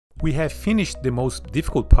We have finished the most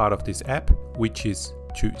difficult part of this app, which is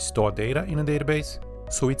to store data in a database.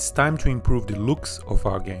 So it's time to improve the looks of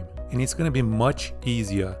our game, and it's going to be much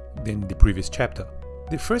easier than the previous chapter.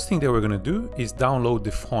 The first thing that we're going to do is download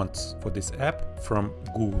the fonts for this app from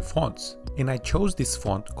Google Fonts. And I chose this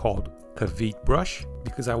font called SQLite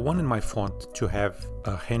because I wanted my font to have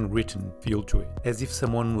a handwritten feel to it, as if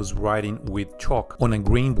someone was writing with chalk on a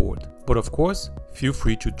green board. But of course, feel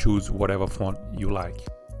free to choose whatever font you like.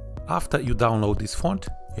 After you download this font,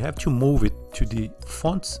 you have to move it to the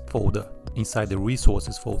fonts folder inside the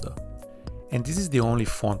resources folder. And this is the only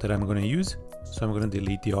font that I'm going to use, so I'm going to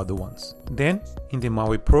delete the other ones. Then in the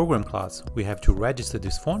MAUI program class, we have to register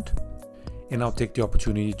this font, and I'll take the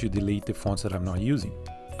opportunity to delete the fonts that I'm not using.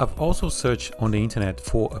 I've also searched on the internet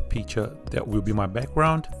for a picture that will be my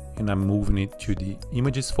background, and I'm moving it to the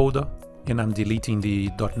images folder, and I'm deleting the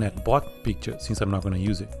 .NET bot picture since I'm not going to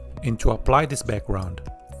use it. And to apply this background,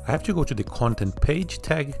 I have to go to the content page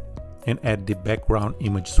tag and add the background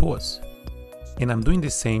image source. And I'm doing the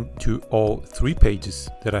same to all 3 pages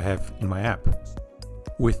that I have in my app.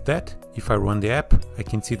 With that, if I run the app, I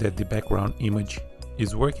can see that the background image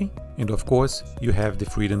is working. And of course, you have the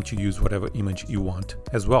freedom to use whatever image you want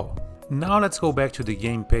as well. Now let's go back to the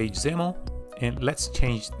game page XAML and let's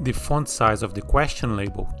change the font size of the question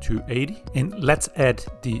label to 80. And let's add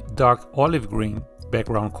the dark olive green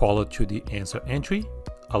background color to the answer entry,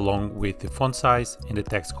 along with the font size and the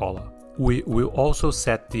text color. We will also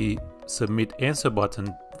set the submit answer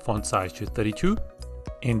button font size to 32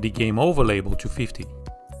 and the game over label to 50.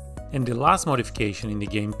 And the last modification in the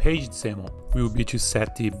game page XAML will be to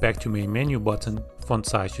set the back to main menu button font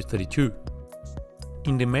size to 32.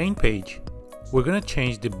 In the main page, we're going to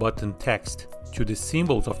change the button text to the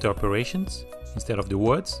symbols of the operations instead of the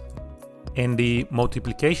words. And the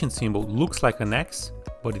multiplication symbol looks like an X,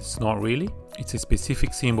 but it's not really. It's a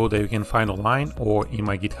specific symbol that you can find online or in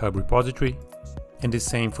my GitHub repository. And the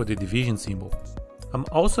same for the division symbol. I'm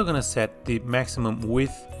also going to set the maximum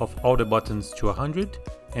width of all the buttons to 100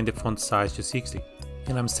 and the font size to 60.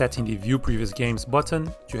 And I'm setting the View Previous Games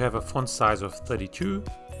button to have a font size of 32,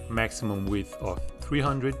 maximum width of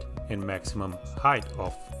 300 and maximum height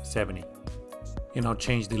of 70. And I'll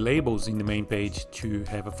change the labels in the main page to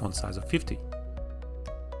have a font size of 50.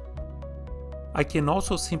 I can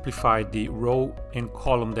also simplify the row and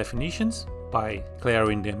column definitions by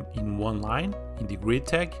clearing them in one line in the grid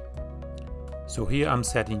tag. So here I'm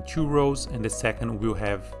setting 2 rows and the second will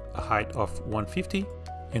have a height of 150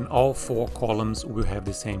 and all 4 columns will have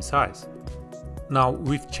the same size. Now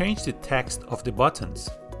we've changed the text of the buttons,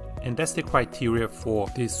 and that's the criteria for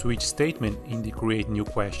the switch statement in the create new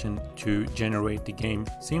question to generate the game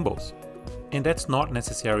symbols. And that's not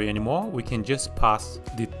necessary anymore. We can just pass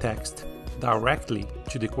the text directly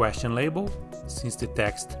to the question label, since the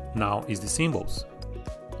text now is the symbols.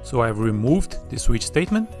 So I've removed the switch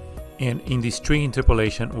statement, and in the string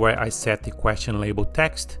interpolation where I set the question label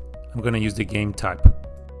text, I'm going to use the game type.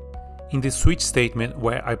 In the switch statement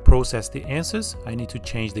where I process the answers, I need to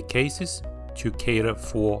change the cases to cater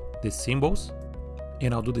for the symbols,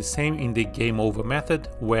 and I'll do the same in the game over method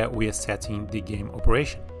where we are setting the game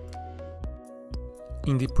operation.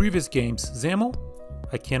 In the previous game's XAML,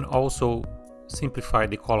 I can also simplify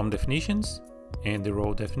the column definitions and the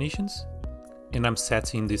row definitions, and I'm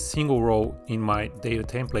setting the single row in my data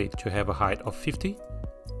template to have a height of 50,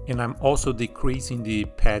 and I'm also decreasing the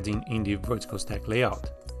padding in the vertical stack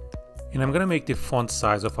layout. And I'm going to make the font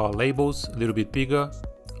size of our labels a little bit bigger.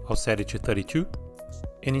 I'll set it to 32,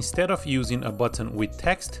 and instead of using a button with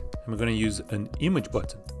text, I'm going to use an image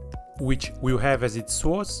button, which will have as its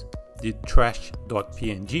source the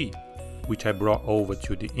trash.png, which I brought over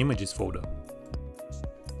to the images folder.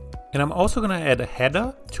 And I'm also going to add a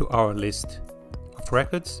header to our list of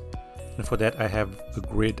records, and for that I have a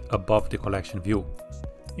grid above the collection view.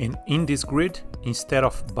 And in this grid, instead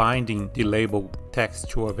of binding the label text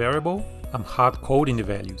to a variable, I'm hard coding the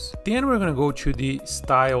values. Then we're going to go to the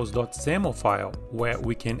styles.xaml file where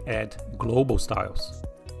we can add global styles.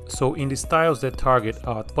 So in the styles that target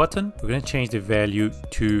our button, we're going to change the value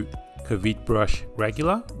to SQLite brush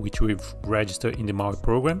regular, which we've registered in the MAUI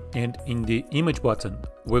program. And in the image button,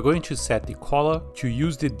 we're going to set the color to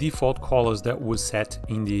use the default colors that was set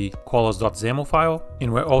in the colors.xaml file.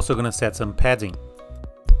 And we're also going to set some padding.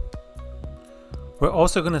 We're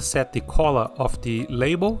also going to set the color of the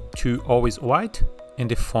label to always white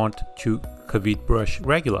and the font to SQLite brush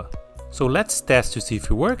regular. So let's test to see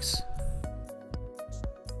if it works.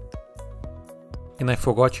 And I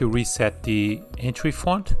forgot to reset the entry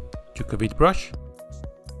font to SQLite brush.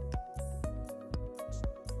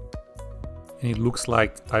 And it looks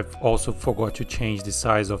like I've also forgot to change the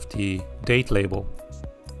size of the date label.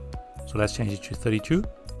 So let's change it to 32.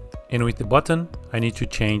 And with the button, I need to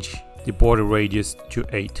change the border radius to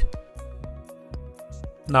 8.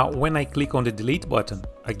 Now, when I click on the delete button,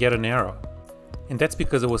 I get an error. And that's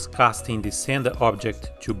because I was casting the sender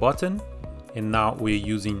object to button, and now we're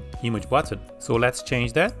using image button. So let's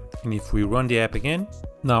change that. And if we run the app again,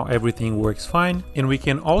 now everything works fine. And we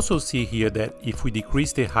can also see here that if we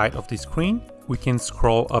decrease the height of the screen, we can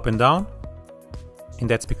scroll up and down. And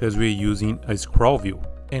that's because we're using a scroll view.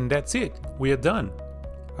 And that's it, we are done.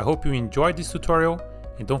 I hope you enjoyed this tutorial,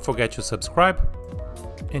 and don't forget to subscribe.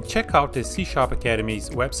 And check out the C# Academy's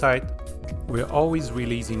website. We're always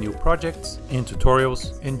releasing new projects and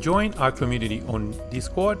tutorials, and join our community on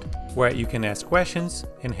Discord, where you can ask questions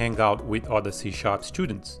and hang out with other C#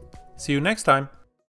 students. See you next time!